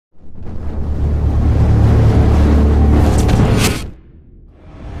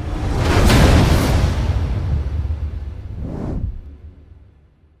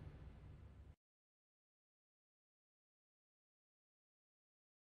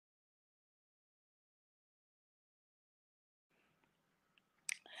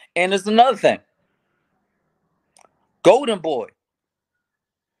And there's another thing. Golden Boy,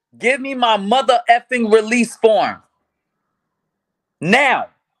 give me my mother effing release form. Now.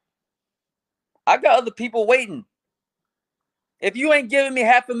 I got other people waiting. If you ain't giving me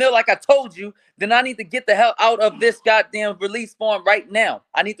 $500,000 like I told you, then I need to get the hell out of this goddamn release form right now.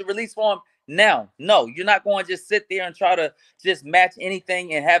 I need the release form now. No, you're not going to just sit there and try to just match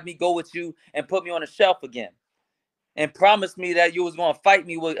anything and have me go with you and put me on the shelf again. And promise me that you was going to fight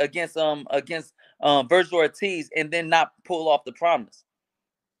me against Virgil Ortiz and then not pull off the promise.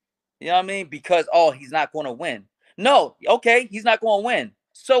 You know what I mean? Because he's not going to win. No, okay, he's not going to win.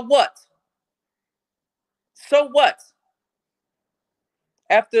 So what? So what?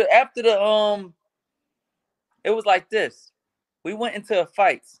 After the it was like this. We went into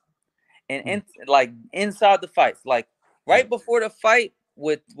fights, and inside the fights, like right before the fight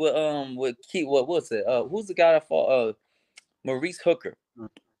with Keith, what was it? Who's the guy that fought? Maurice Hooker.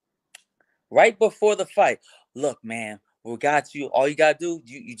 Right before the fight, look, man, we got you. All you gotta do,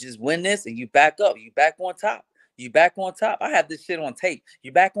 you just win this and you back up. You back on top. You back on top. I have this shit on tape.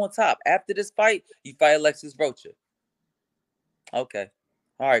 You back on top. After this fight, you fight Alexis Rocha. Okay.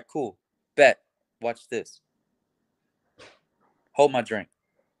 All right, cool. Bet. Watch this. Hold my drink.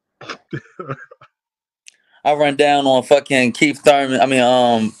 I run down on fucking Keith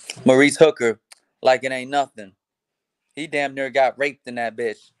Thurman. Maurice Hooker like it ain't nothing. He damn near got raped in that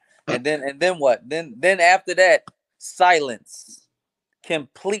bitch. And then what? Then after that, silence.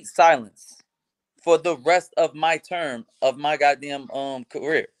 Complete silence for the rest of my term of my goddamn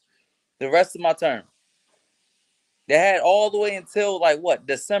career. The rest of my term. They had all the way until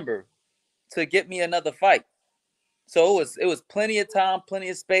December to get me another fight. So it was plenty of time, plenty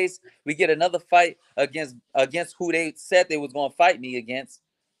of space. We get another fight against who they said they was going to fight me against,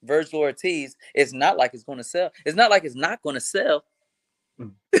 Virgil Ortiz. It's not like it's going to sell. It's not like it's not going to sell.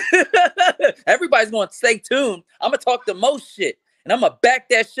 Everybody's going to stay tuned. I'm going to talk the most shit, and I'm going to back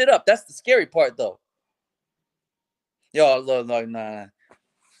that shit up. That's the scary part, though. Yo, look, nah.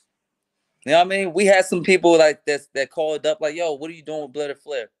 You know what I mean? We had some people like this that called up like, yo, what are you doing with Blair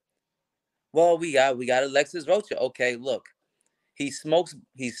Flair? Well, we got Alexis Rocha. Okay, look. He smokes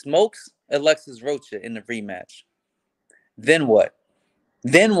Alexis Rocha in the rematch. Then what?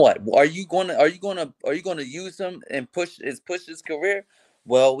 Are you gonna use him and push his career?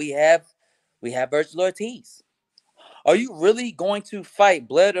 Well, we have Virgil Ortiz. Are you really going to fight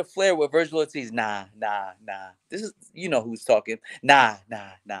Blair Flair with Virgil Ortiz? Nah. This is who's talking. Nah.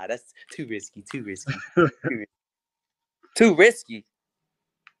 That's too risky. Too risky.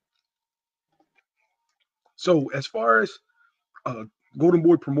 So as far as Golden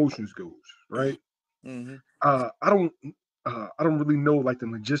Boy Promotions goes, right? Mm-hmm. I don't really know like the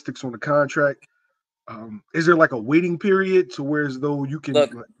logistics on the contract. Is there like a waiting period to where as though you can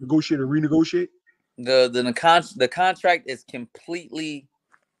negotiate or renegotiate? The contract is completely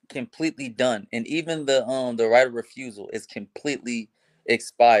done, and even the right of refusal is completely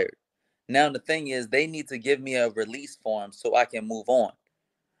expired. Now the thing is, they need to give me a release form so I can move on.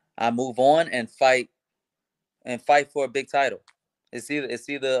 I move on and fight for a big title. It's going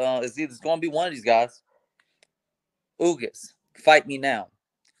to be one of these guys. Ugas, fight me now.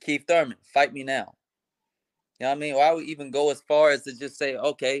 Keith Thurman, fight me now. You know what I mean? Or I would even go as far as to just say,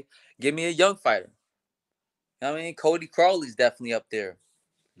 okay, give me a young fighter. You know what I mean? Cody Crawley's definitely up there.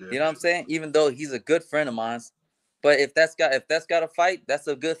 Yeah. You know what I'm saying? Even though he's a good friend of mine. But if that's got a fight, that's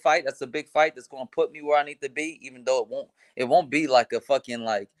a good fight. That's a big fight that's gonna put me where I need to be, even though it won't be like a fucking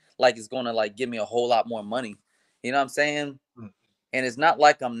like it's gonna like give me a whole lot more money. You know what I'm saying? And it's not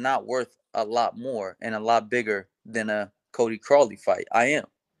like I'm not worth a lot more and a lot bigger than a Cody Crawley fight. I am.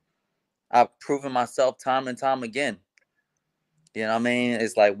 I've proven myself time and time again. You know what I mean?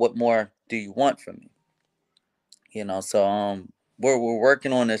 It's like, what more do you want from me? So we're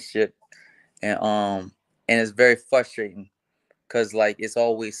working on this shit, and it's very frustrating because like it's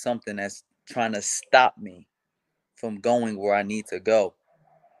always something that's trying to stop me from going where I need to go.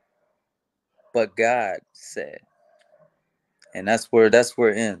 But God said, and that's where it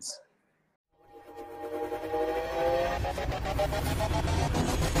ends.